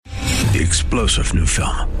The explosive new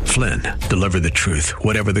film, Flynn, deliver the truth,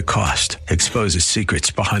 whatever the cost, exposes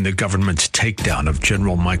secrets behind the government's takedown of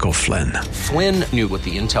General Michael Flynn. Flynn knew what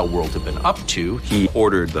the intel world had been up to. He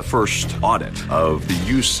ordered the first audit of the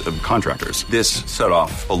use of contractors. This set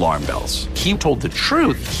off alarm bells. He told the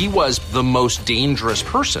truth. He was the most dangerous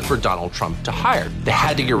person for Donald Trump to hire. They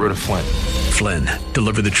had to get rid of Flynn. Flynn,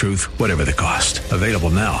 deliver the truth, whatever the cost. Available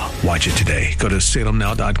now. Watch it today. Go to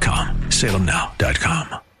salemnow.com.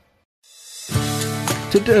 salemnow.com.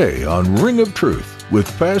 Today on Ring of Truth with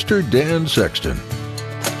Pastor Dan Sexton.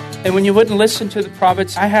 And when you wouldn't listen to the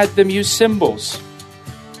prophets, I had them use symbols.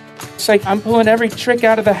 It's like I'm pulling every trick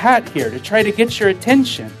out of the hat here to try to get your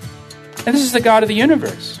attention. And this is the God of the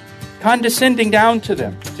universe, condescending down to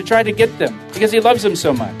them to try to get them because he loves them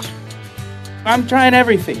so much. I'm trying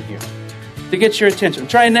everything here to get your attention. I'm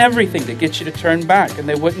trying everything to get you to turn back, and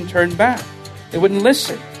they wouldn't turn back. They wouldn't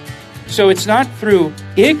listen. So it's not through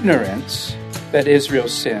ignorance that Israel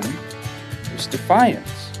sinned. It was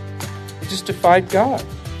defiance. It just defied God.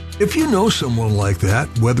 If you know someone like that,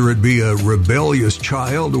 whether it be a rebellious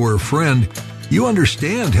child or a friend, you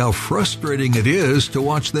understand how frustrating it is to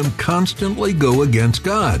watch them constantly go against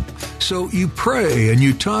God. So you pray and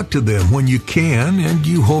you talk to them when you can, and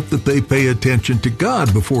you hope that they pay attention to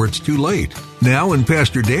God before it's too late. Now in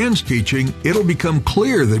Pastor Dan's teaching, it'll become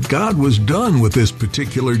clear that God was done with this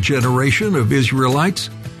particular generation of Israelites,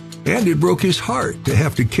 and it broke his heart to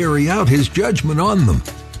have to carry out his judgment on them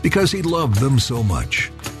because he loved them so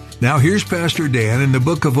much. Now here's Pastor Dan in the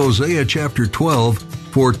book of Hosea chapter 12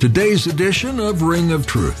 for today's edition of Ring of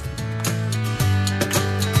Truth.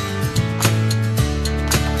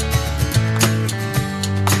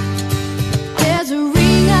 There's a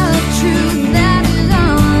ring of truth that is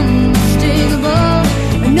unmistakable,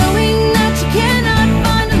 knowing that you cannot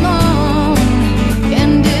find alone.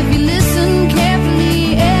 And if you listen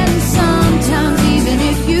carefully, and sometimes even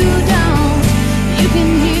if you don't, you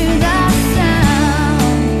can hear that sound.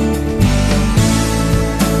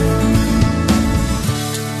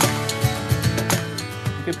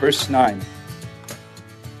 Look at verse 9.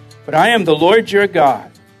 But I am the Lord your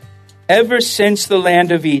God, ever since the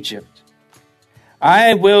land of Egypt.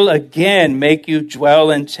 I will again make you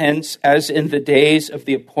dwell in tents as in the days of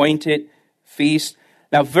the appointed feast.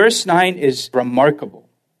 Now, verse 9 is remarkable.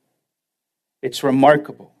 It's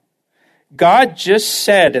remarkable. God just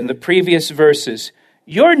said in the previous verses,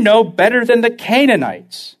 you're no better than the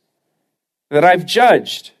Canaanites that I've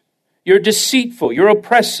judged. You're deceitful. You're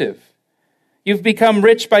oppressive. You've become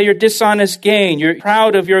rich by your dishonest gain. You're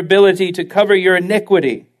proud of your ability to cover your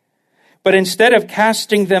iniquity. But instead of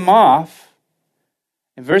casting them off,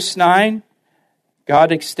 in verse 9,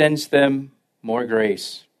 God extends them more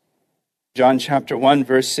grace. John chapter 1,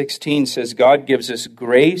 verse 16 says, God gives us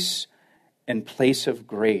grace in place of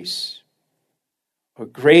grace, or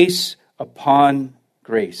grace upon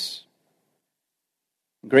grace.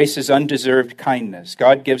 Grace is undeserved kindness.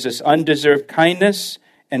 God gives us undeserved kindness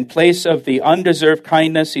in place of the undeserved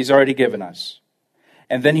kindness he's already given us.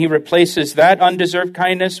 And then he replaces that undeserved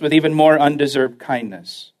kindness with even more undeserved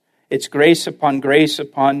kindness. It's grace upon grace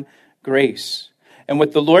upon grace. And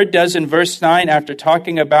what the Lord does in verse 9, after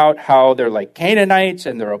talking about how they're like Canaanites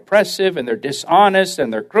and they're oppressive and they're dishonest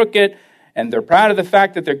and they're crooked and they're proud of the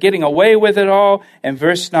fact that they're getting away with it all, in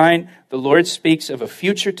verse 9, the Lord speaks of a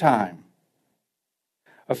future time.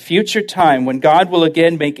 A future time when God will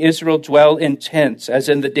again make Israel dwell in tents, as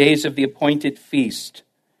in the days of the appointed feast.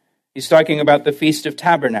 He's talking about the Feast of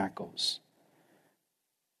Tabernacles.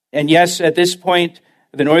 And yes, at this point,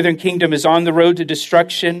 the northern kingdom is on the road to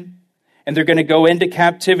destruction, and they're going to go into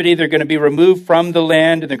captivity. They're going to be removed from the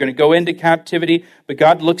land, and they're going to go into captivity. But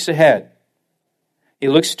God looks ahead. He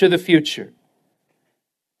looks to the future,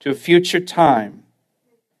 to a future time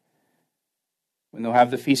when they'll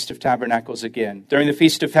have the Feast of Tabernacles again. During the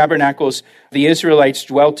Feast of Tabernacles, the Israelites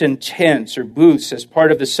dwelt in tents or booths as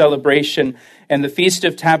part of the celebration, and the Feast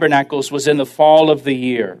of Tabernacles was in the fall of the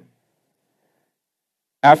year.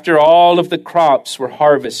 After all of the crops were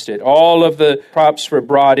harvested, all of the crops were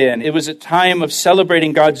brought in, it was a time of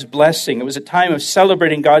celebrating God's blessing. It was a time of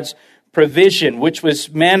celebrating God's provision, which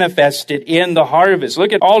was manifested in the harvest.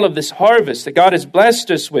 Look at all of this harvest that God has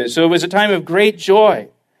blessed us with. So it was a time of great joy.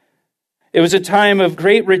 It was a time of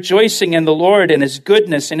great rejoicing in the Lord and his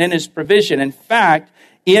goodness and in his provision. In fact,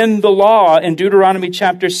 in the law, in Deuteronomy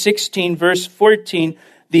chapter 16, verse 14,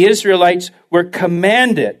 the Israelites were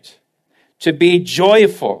commanded to be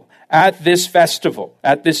joyful at this festival,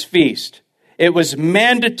 at this feast. It was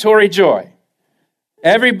mandatory joy.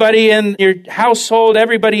 Everybody in your household,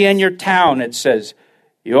 everybody in your town, it says,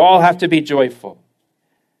 you all have to be joyful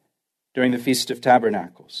during the Feast of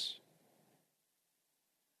Tabernacles.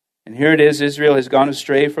 And here it is, Israel has gone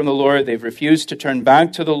astray from the Lord. They've refused to turn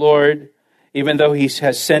back to the Lord. Even though he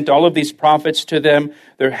has sent all of these prophets to them,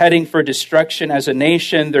 they're heading for destruction as a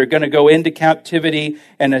nation. They're going to go into captivity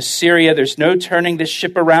in Assyria. There's no turning this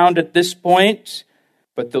ship around at this point.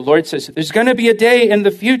 But the Lord says, there's going to be a day in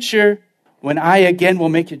the future when I again will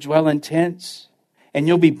make you dwell in tents, and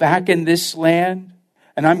you'll be back in this land,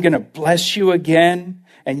 and I'm going to bless you again,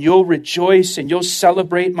 and you'll rejoice, and you'll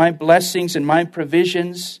celebrate my blessings and my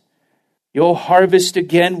provisions. You'll harvest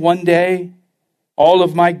again one day all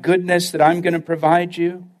of my goodness that I'm going to provide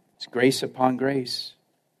you. It's grace upon grace.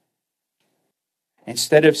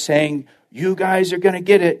 Instead of saying, you guys are going to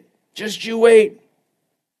get it, just you wait.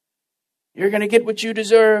 You're going to get what you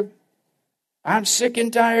deserve. I'm sick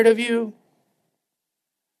and tired of you.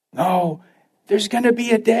 No, there's going to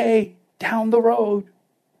be a day down the road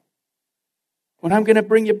when I'm going to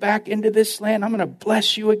bring you back into this land. I'm going to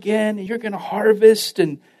bless you again, and you're going to harvest,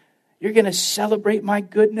 and you're going to celebrate my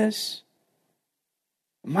goodness,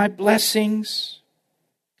 my blessings.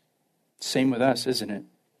 Same with us, isn't it?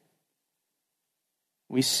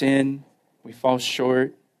 We sin, we fall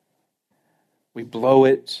short, we blow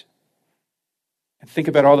it. And think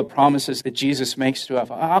about all the promises that Jesus makes to us.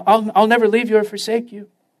 I'll never leave you or forsake you.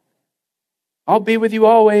 I'll be with you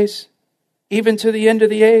always, even to the end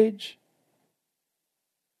of the age.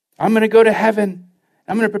 I'm going to go to heaven.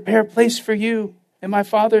 I'm going to prepare a place for you in my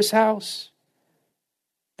Father's house,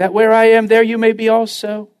 that where I am, there you may be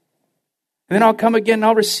also. And then I'll come again and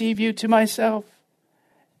I'll receive you to myself,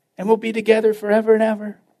 and we'll be together forever and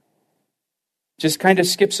ever. Just kind of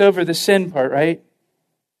skips over the sin part, right?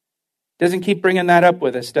 Doesn't keep bringing that up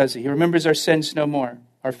with us, does he? He remembers our sins no more,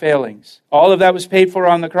 our failings. All of that was paid for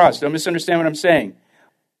on the cross. Don't misunderstand what I'm saying.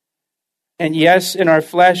 And yes, in our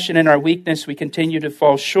flesh and in our weakness, we continue to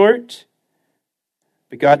fall short,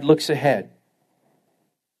 but God looks ahead.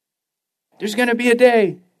 There's going to be a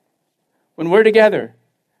day when we're together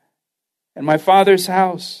in my Father's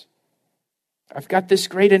house. I've got this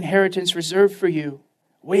great inheritance reserved for you,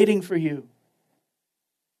 waiting for you.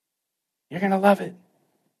 You're going to love it.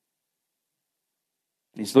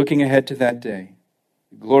 He's looking ahead to that day,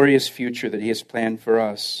 the glorious future that he has planned for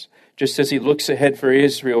us. Just as he looks ahead for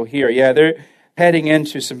Israel here. Yeah, they're heading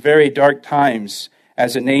into some very dark times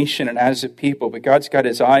as a nation and as a people, but God's got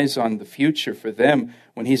his eyes on the future for them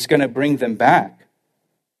when he's going to bring them back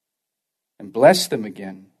and bless them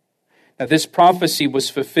again. Now, this prophecy was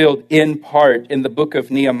fulfilled in part in the book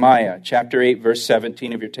of Nehemiah, chapter 8, verse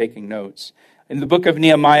 17, if you're taking notes. In the book of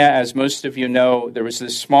Nehemiah, as most of you know, there was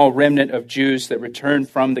this small remnant of Jews that returned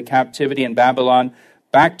from the captivity in Babylon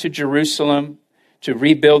back to Jerusalem to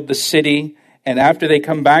rebuild the city. And after they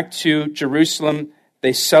come back to Jerusalem,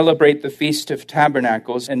 they celebrate the Feast of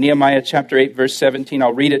Tabernacles. In Nehemiah chapter 8, verse 17,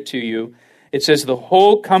 I'll read it to you. It says, the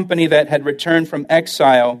whole company that had returned from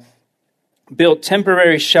exile built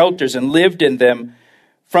temporary shelters and lived in them.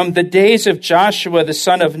 From the days of Joshua the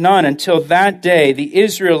son of Nun until that day, the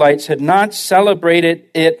Israelites had not celebrated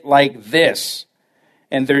it like this,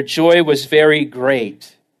 and their joy was very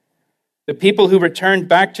great. The people who returned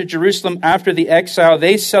back to Jerusalem after the exile,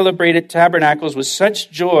 they celebrated tabernacles with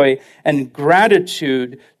such joy and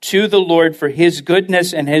gratitude to the Lord for his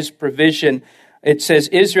goodness and his provision. It says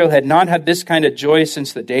Israel had not had this kind of joy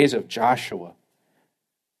since the days of Joshua.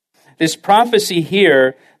 This prophecy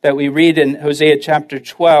here that we read in Hosea chapter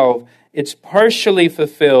 12, it's partially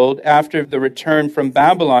fulfilled after the return from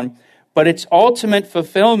Babylon, but its ultimate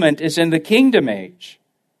fulfillment is in the kingdom age.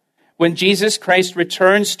 When Jesus Christ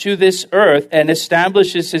returns to this earth and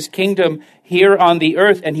establishes his kingdom here on the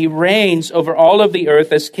earth, and he reigns over all of the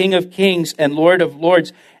earth as King of Kings and Lord of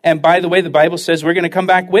Lords. And by the way, the Bible says we're going to come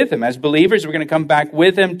back with him. As believers, we're going to come back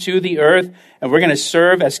with him to the earth, and we're going to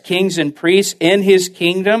serve as kings and priests in his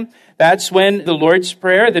kingdom. That's when the Lord's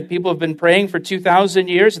Prayer that people have been praying for 2,000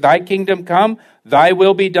 years, thy kingdom come, thy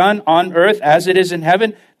will be done on earth as it is in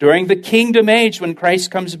heaven. During the kingdom age, when Christ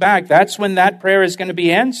comes back, that's when that prayer is going to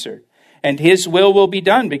be answered. And his will be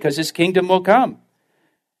done because his kingdom will come.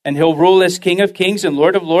 And he'll rule as King of Kings and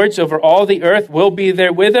Lord of Lords over all the earth. We'll be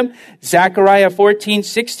there with him. Zechariah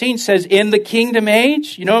 14:16 says, in the kingdom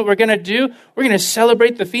age, you know what we're going to do? We're going to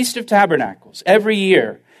celebrate the Feast of Tabernacles every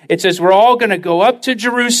year. It says we're all going to go up to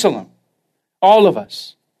Jerusalem, all of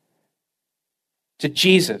us, to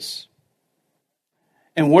Jesus,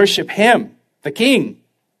 and worship him, the King,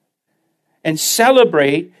 and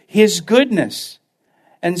celebrate his goodness,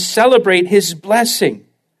 and celebrate his blessing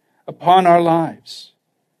upon our lives.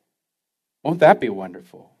 Won't that be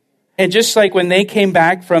wonderful? And just like when they came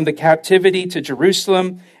back from the captivity to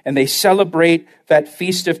Jerusalem and they celebrate that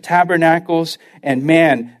Feast of Tabernacles, and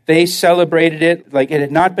man, they celebrated it like it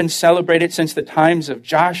had not been celebrated since the times of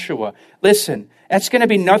Joshua. Listen, that's going to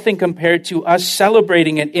be nothing compared to us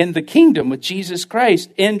celebrating it in the kingdom with Jesus Christ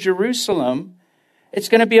in Jerusalem. It's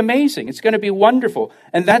going to be amazing. It's going to be wonderful.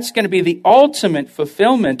 And that's going to be the ultimate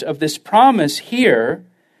fulfillment of this promise here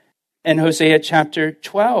in Hosea chapter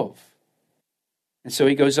 12. And so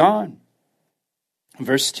he goes on.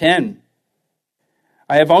 Verse 10.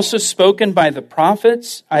 I have also spoken by the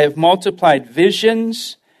prophets. I have multiplied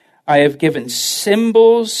visions. I have given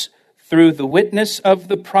symbols through the witness of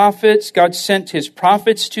the prophets. God sent his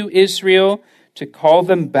prophets to Israel to call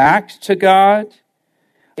them back to God.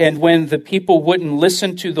 And when the people wouldn't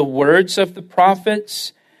listen to the words of the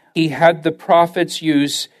prophets, he had the prophets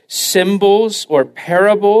use symbols or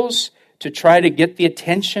parables to try to get the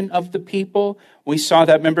attention of the people. We saw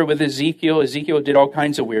that, remember, with Ezekiel. Ezekiel did all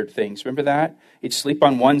kinds of weird things. Remember that? He'd sleep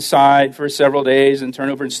on one side for several days and turn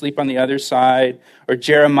over and sleep on the other side. Or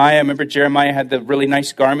Jeremiah, remember Jeremiah had the really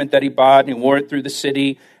nice garment that he bought and he wore it through the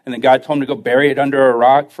city. And then God told him to go bury it under a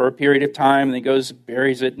rock for a period of time. And he goes,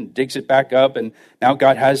 buries it and digs it back up. And now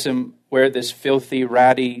God has him wear this filthy,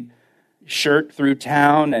 ratty shirt through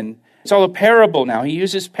town. And it's all a parable now. He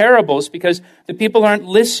uses parables because the people aren't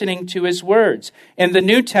listening to his words. In the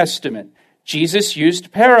New Testament, Jesus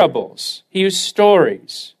used parables. He used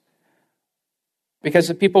stories because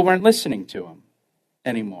the people weren't listening to him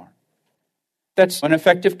anymore. That's an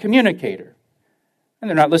effective communicator. And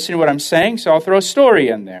they're not listening to what I'm saying, so I'll throw a story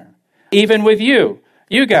in there. Even with you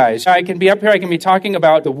guys, I can be up here, I can be talking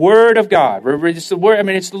about the Word of God. It's the Word,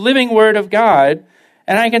 it's the living Word of God,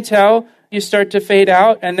 and I can tell you start to fade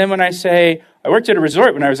out, and then when I say, I worked at a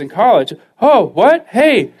resort when I was in college, oh, what?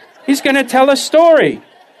 Hey, he's going to tell a story.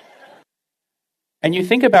 And you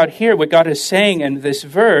think about here what God is saying in this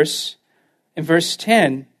verse, in verse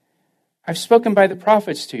 10, I've spoken by the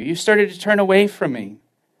prophets to you. You started to turn away from me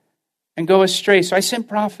and go astray. So I sent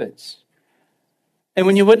prophets. And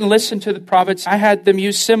when you wouldn't listen to the prophets, I had them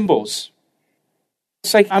use symbols.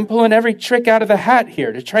 It's like I'm pulling every trick out of the hat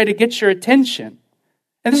here to try to get your attention.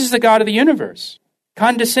 And this is the God of the universe,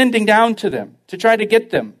 condescending down to them to try to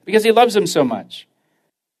get them because he loves them so much.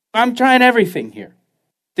 I'm trying everything here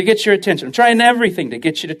to get your attention. I'm trying everything to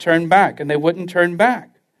get you to turn back. And they wouldn't turn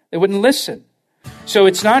back. They wouldn't listen. So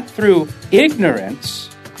it's not through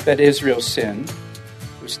ignorance that Israel sinned.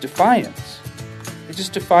 It was defiance. They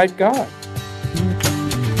just defied God.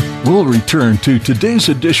 We'll return to today's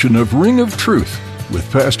edition of Ring of Truth with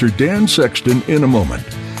Pastor Dan Sexton in a moment.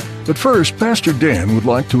 But first, Pastor Dan would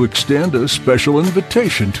like to extend a special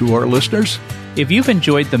invitation to our listeners. If you've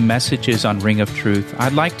enjoyed the messages on Ring of Truth,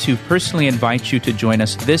 I'd like to personally invite you to join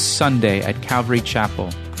us this Sunday at Calvary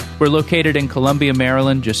Chapel. We're located in Columbia,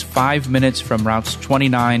 Maryland, just 5 minutes from routes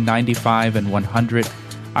 29, 95, and 100.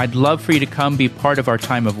 I'd love for you to come be part of our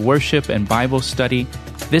time of worship and Bible study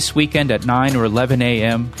this weekend at 9 or 11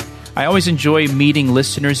 a.m. I always enjoy meeting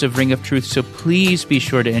listeners of Ring of Truth, so please be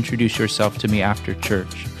sure to introduce yourself to me after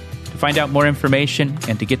church. To find out more information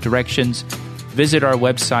and to get directions, visit our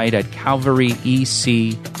website at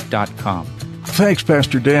calvaryec.com. Thanks,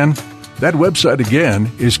 Pastor Dan. That website again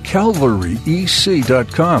is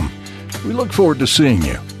calvaryec.com. We look forward to seeing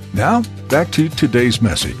you. Now, back to today's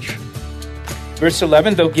message. Verse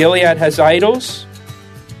 11, though Gilead has idols,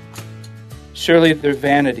 surely they're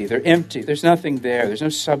vanity, they're empty, there's nothing there, there's no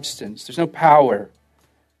substance, there's no power.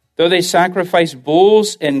 Though they sacrifice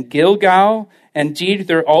bulls in Gilgal, indeed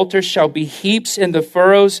their altars shall be heaps in the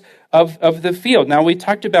furrows of the field. Now we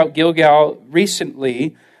talked about Gilgal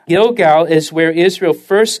recently. Gilgal is where Israel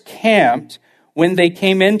first camped when they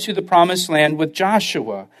came into the promised land with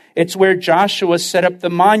Joshua. It's where Joshua set up the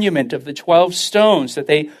monument of the 12 stones that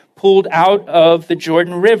they pulled out of the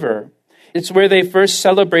Jordan River. It's where they first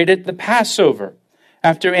celebrated the Passover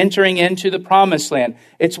after entering into the promised land.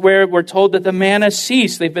 It's where we're told that the manna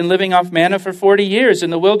ceased. They've been living off manna for 40 years in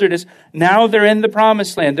the wilderness. Now they're in the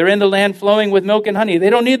promised land. They're in the land flowing with milk and honey. They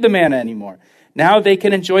don't need the manna anymore. Now they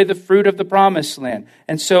can enjoy the fruit of the promised land.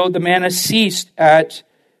 And so the manna ceased at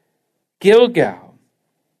Gilgal.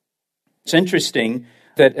 It's interesting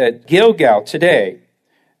that at Gilgal today,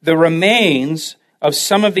 the remains of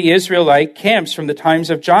some of the Israelite camps from the times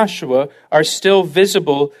of Joshua are still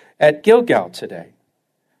visible at Gilgal today.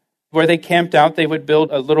 Where they camped out, they would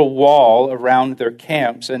build a little wall around their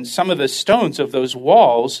camps, and some of the stones of those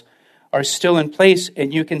walls are still in place,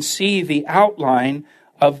 and you can see the outline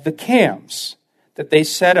of the camps that they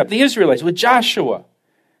set up. The Israelites with Joshua,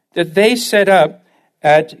 that they set up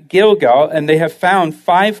at Gilgal, and they have found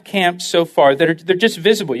 5 camps so far they're just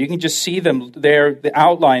visible. You can just see them there, the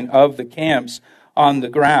outline of the camps on the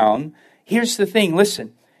ground. Here's the thing,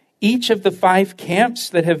 listen. Each of the 5 camps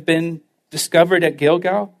that have been discovered at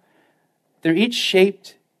Gilgal, they're each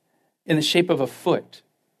shaped in the shape of a foot.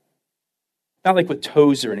 Not like with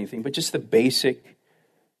toes or anything, but just the basic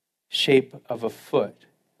shape of a foot.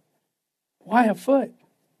 Why a foot?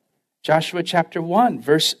 Joshua chapter 1,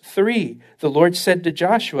 verse 3. The Lord said to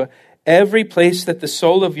Joshua, "Every place that the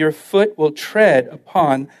sole of your foot will tread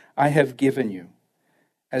upon, I have given you,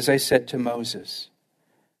 as I said to Moses."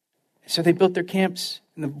 So they built their camps,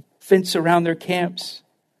 and the fence around their camps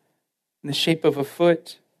in the shape of a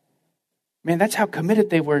foot. Man, that's how committed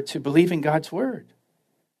they were to believing God's word.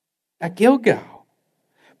 At Gilgal.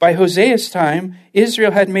 By Hosea's time,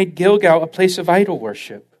 Israel had made Gilgal a place of idol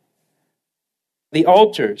worship. The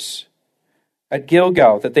altars at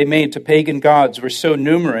Gilgal that they made to pagan gods were so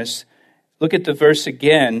numerous. Look at the verse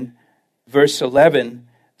again, verse 11.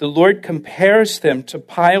 The Lord compares them to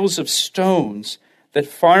piles of stones that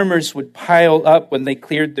farmers would pile up when they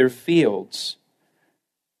cleared their fields.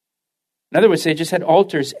 In other words, they just had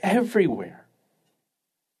altars everywhere,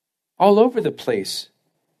 all over the place.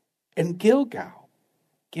 And Gilgal.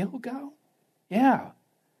 Gilgal? Yeah.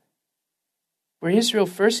 Where Israel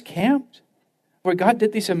first camped, where God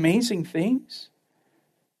did these amazing things,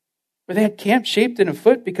 where they had camp shaped in a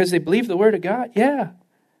foot because they believed the word of God. Yeah.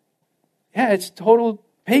 Yeah, it's a total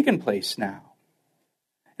pagan place now.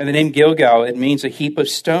 And the name Gilgal, it means a heap of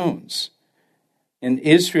stones. And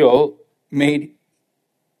Israel made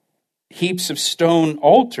heaps of stone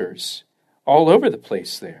altars all over the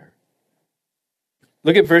place there.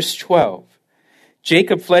 Look at verse 12.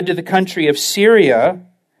 Jacob fled to the country of Syria.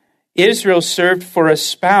 Israel served for a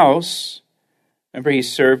spouse. Remember, he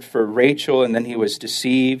served for Rachel, and then he was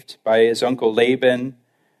deceived by his uncle Laban.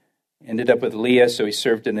 Ended up with Leah, so he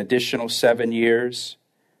served an additional 7 years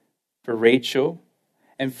for Rachel.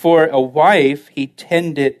 And for a wife, he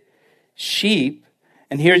tended sheep.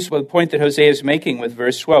 And here's the point that Hosea is making with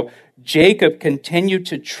verse 12. Jacob continued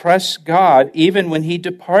to trust God even when he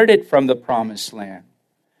departed from the promised land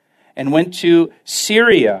and went to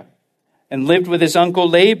Syria and lived with his uncle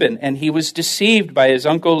Laban, and he was deceived by his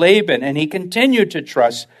uncle Laban, and he continued to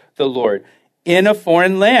trust the Lord. In a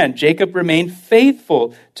foreign land, Jacob remained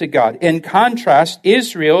faithful to God. In contrast,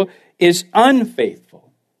 Israel is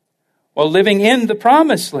unfaithful while living in the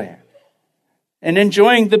promised land and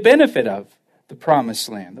enjoying the benefit of the promised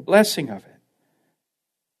land, the blessing of it.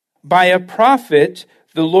 By a prophet,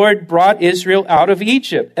 the Lord brought Israel out of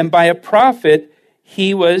Egypt, and by a prophet,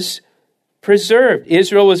 he was preserved.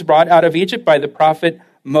 Israel was brought out of Egypt by the prophet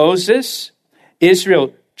Moses.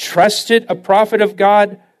 Israel trusted a prophet of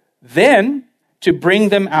God then to bring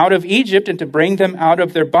them out of Egypt and to bring them out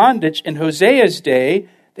of their bondage. In Hosea's day,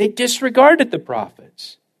 they disregarded the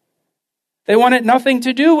prophets. They wanted nothing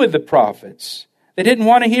to do with the prophets. They didn't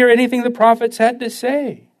want to hear anything the prophets had to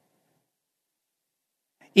say.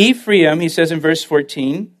 Ephraim, he says in verse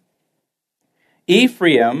 14,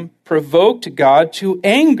 Ephraim provoked God to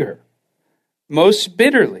anger most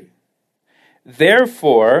bitterly.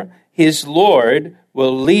 Therefore, his Lord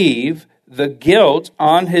will leave the guilt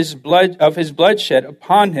on his bloodshed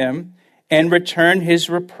upon him and return his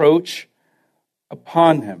reproach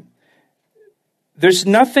upon him. There's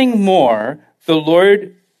nothing more the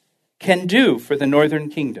Lord can do for the northern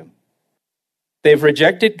kingdom. They've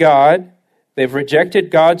rejected God. They've rejected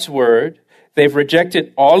God's word. They've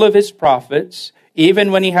rejected all of his prophets,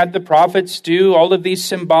 even when he had the prophets do all of these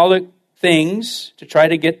symbolic things to try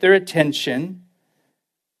to get their attention.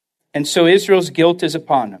 And so Israel's guilt is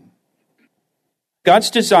upon them.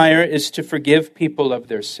 God's desire is to forgive people of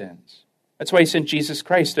their sins. That's why he sent Jesus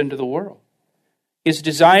Christ into the world. His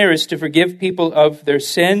desire is to forgive people of their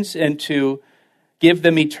sins and to give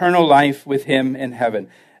them eternal life with him in heaven.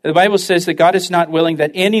 The Bible says that God is not willing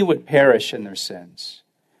that any would perish in their sins,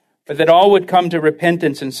 but that all would come to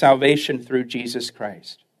repentance and salvation through Jesus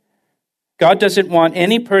Christ. God doesn't want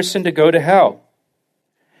any person to go to hell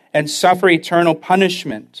and suffer eternal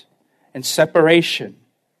punishment and separation.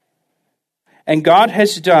 And God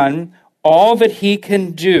has done all that he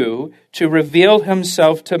can do to reveal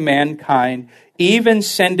himself to mankind, even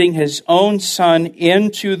sending his own Son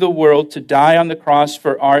into the world to die on the cross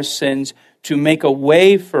for our sins, to make a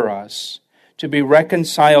way for us to be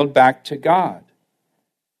reconciled back to God.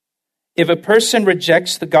 If a person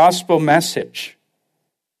rejects the gospel message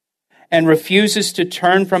and refuses to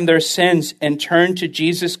turn from their sins and turn to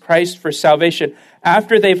Jesus Christ for salvation,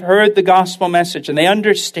 after they've heard the gospel message and they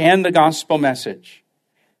understand the gospel message,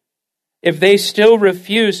 if they still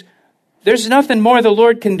refuse, there's nothing more the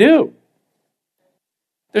Lord can do.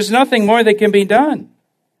 There's nothing more that can be done.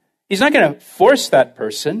 He's not going to force that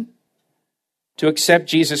person to accept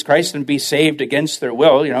Jesus Christ and be saved against their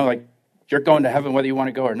will, like you're going to heaven whether you want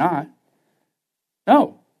to go or not.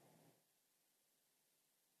 No.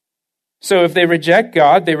 So if they reject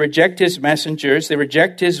God, they reject his messengers, they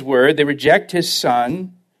reject his word, they reject his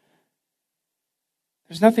son,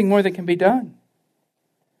 there's nothing more that can be done.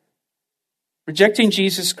 Rejecting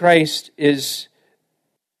Jesus Christ it's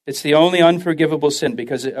the only unforgivable sin,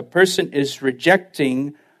 because a person is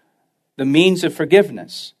rejecting the means of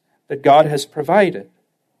forgiveness that God has provided.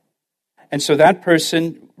 And so that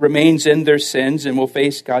person remains in their sins and will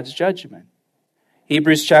face God's judgment.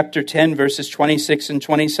 Hebrews chapter 10, verses 26 and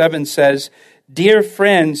 27 says, "Dear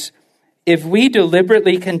friends, if we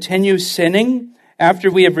deliberately continue sinning after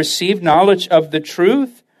we have received knowledge of the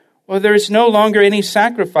truth, well, there is no longer any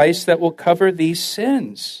sacrifice that will cover these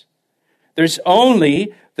sins. There's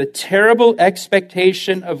only the terrible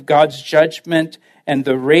expectation of God's judgment and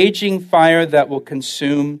the raging fire that will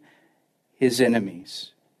consume his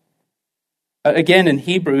enemies." Again, in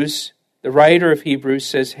Hebrews, the writer of Hebrews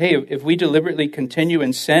says, hey, if we deliberately continue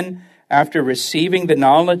in sin after receiving the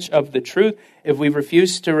knowledge of the truth, if we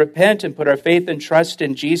refuse to repent and put our faith and trust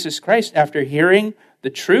in Jesus Christ after hearing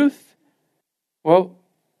the truth, well,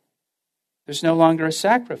 there's no longer a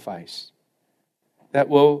sacrifice that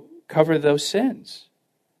will cover those sins.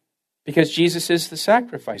 Because Jesus is the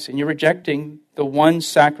sacrifice, and you're rejecting the one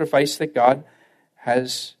sacrifice that God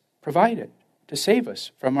has provided to save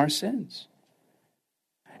us from our sins.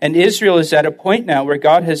 And Israel is at a point now where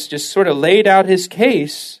God has just sort of laid out his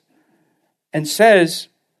case and says,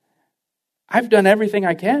 I've done everything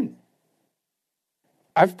I can.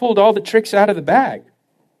 I've pulled all the tricks out of the bag.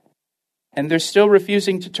 And they're still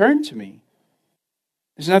refusing to turn to me.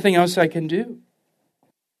 There's nothing else I can do.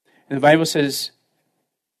 And the Bible says,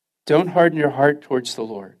 don't harden your heart towards the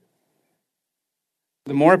Lord.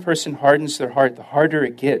 The more a person hardens their heart, the harder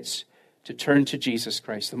it gets to turn to Jesus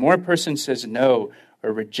Christ. The more a person says no,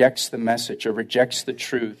 or rejects the message, or rejects the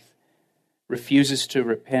truth, refuses to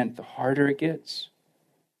repent, the harder it gets.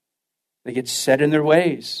 They get set in their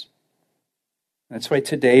ways. That's why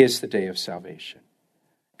today is the day of salvation.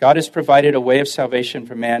 God has provided a way of salvation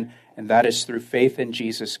for man, and that is through faith in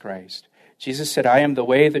Jesus Christ. Jesus said, I am the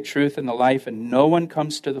way, the truth, and the life, and no one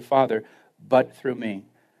comes to the Father but through me.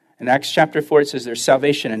 In Acts chapter 4, it says there's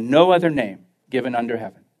salvation in no other name given under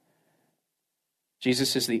heaven.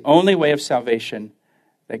 Jesus is the only way of salvation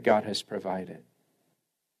that God has provided.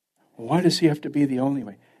 Why does he have to be the only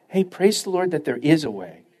way? Hey, praise the Lord that there is a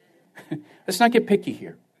way. Let's not get picky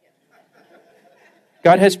here.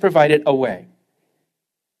 God has provided a way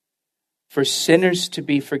for sinners to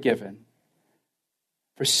be forgiven,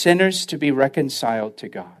 for sinners to be reconciled to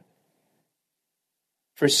God,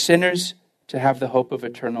 for sinners to have the hope of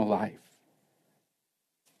eternal life.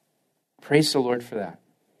 Praise the Lord for that.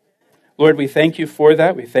 Lord, we thank you for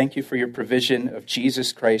that. We thank you for your provision of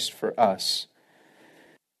Jesus Christ for us.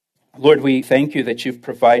 Lord, we thank you that you've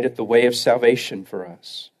provided the way of salvation for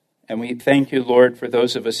us. And we thank you, Lord, for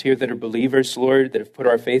those of us here that are believers, Lord, that have put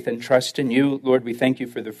our faith and trust in you. Lord, we thank you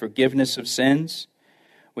for the forgiveness of sins.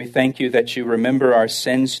 We thank you that you remember our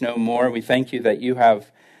sins no more. We thank you that you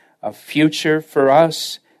have a future for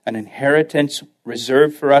us, an inheritance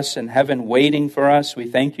reserved for us in heaven waiting for us. We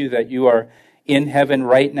thank you that you are in heaven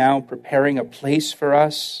right now preparing a place for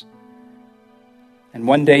us. And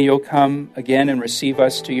one day you'll come again and receive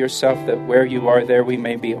us to yourself, that where you are, there we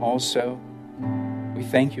may be also. We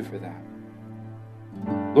thank you for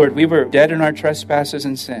that. Lord, we were dead in our trespasses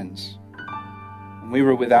and sins, and we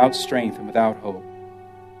were without strength and without hope.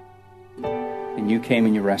 And you came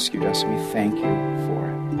and you rescued us, and we thank you for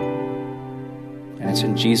it. And it's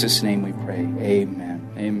in Jesus' name we pray. Amen.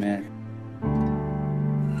 Amen.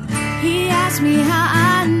 He asked me how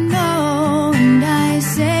I know, and I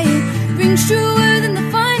say it rings truer than the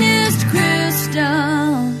finest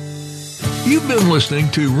crystal. You've been listening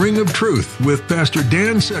to Ring of Truth with Pastor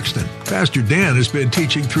Dan Sexton. Pastor Dan has been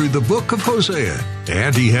teaching through the book of Hosea,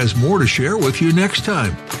 and he has more to share with you next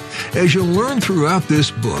time. As you'll learn throughout this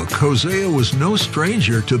book, Hosea was no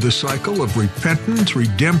stranger to the cycle of repentance,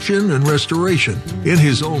 redemption, and restoration. In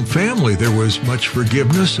his own family, there was much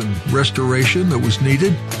forgiveness and restoration that was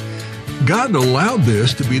needed. God allowed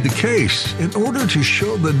this to be the case in order to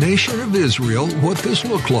show the nation of Israel what this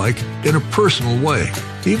looked like in a personal way.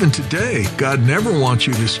 Even today, God never wants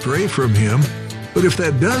you to stray from Him, but if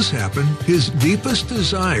that does happen, His deepest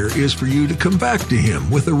desire is for you to come back to Him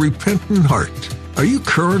with a repentant heart. Are you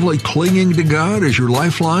currently clinging to God as your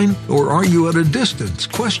lifeline, or are you at a distance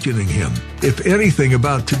questioning Him? If anything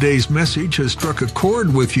about today's message has struck a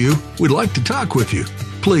chord with you, we'd like to talk with you.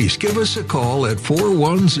 Please give us a call at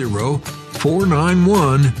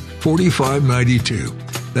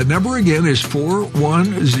 410-491-4592. That number again is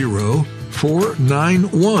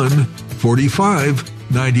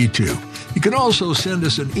 410-491-4592. You can also send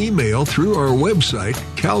us an email through our website,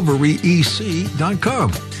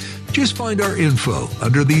 calvaryec.com. Just find our info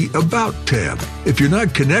under the About tab. If you're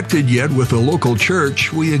not connected yet with a local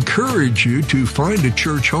church, we encourage you to find a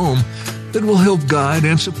church home that will help guide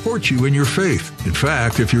and support you in your faith. In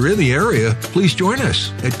fact, if you're in the area, please join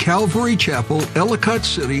us at Calvary Chapel, Ellicott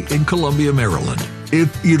City in Columbia, Maryland.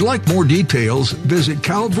 If you'd like more details, visit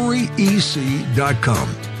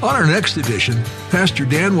calvaryec.com. On our next edition, Pastor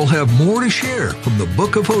Dan will have more to share from the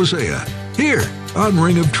book of Hosea, here on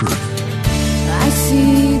Ring of Truth. I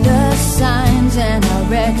see the signs and I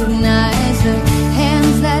recognize the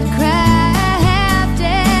hands that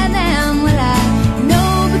crafted them. Well, I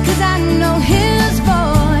know because I know His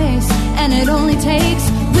voice, and it only takes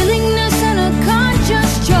willingness and a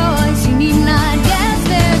conscious choice. You need not guess,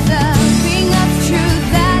 there's a ring of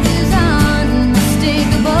truth that is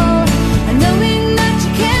unmistakable, a knowing that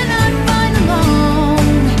you cannot find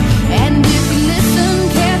alone. And if you listen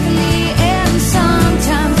carefully, and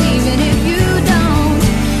sometimes even if you don't,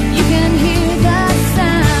 you can hear the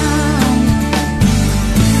sound.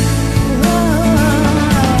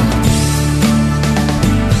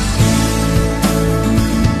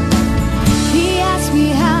 He asked me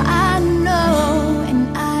how I know,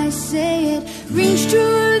 and I say it rings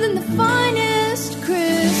truer than the finest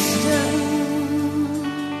crystal.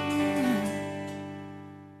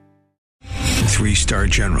 3-star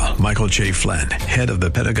General Michael J. Flynn, head of the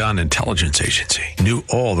Pentagon Intelligence Agency, knew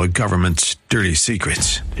all the government's dirty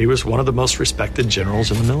secrets. He was one of the most respected generals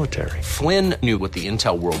in the military. Flynn knew what the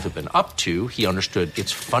intel world had been up to. He understood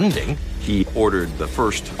its funding. He ordered the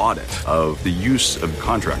first audit of the use of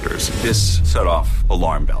contractors. This set off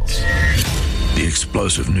alarm bells. The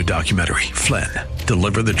explosive new documentary, Flynn,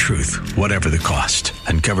 Deliver the Truth, Whatever the Cost,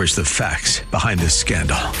 uncovers the facts behind this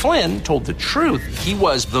scandal. Flynn told the truth. He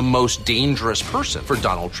was the most dangerous person for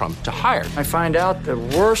Donald Trump to hire. I find out the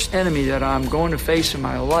worst enemy that I'm going to face in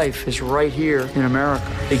my life is right here in America.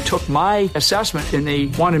 They took my assessment and they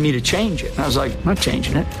wanted me to change it. And I was like, I'm not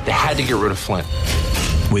changing it. They had to get rid of Flynn.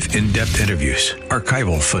 With in-depth interviews,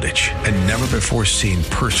 archival footage, and never-before-seen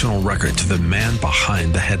personal records of the man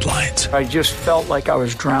behind the headlines. I just felt like I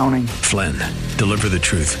was drowning. Flynn, Deliver the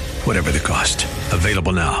Truth, Whatever the Cost.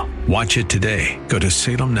 Available now. Watch it today. Go to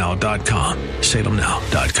salemnow.com.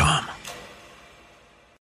 salemnow.com.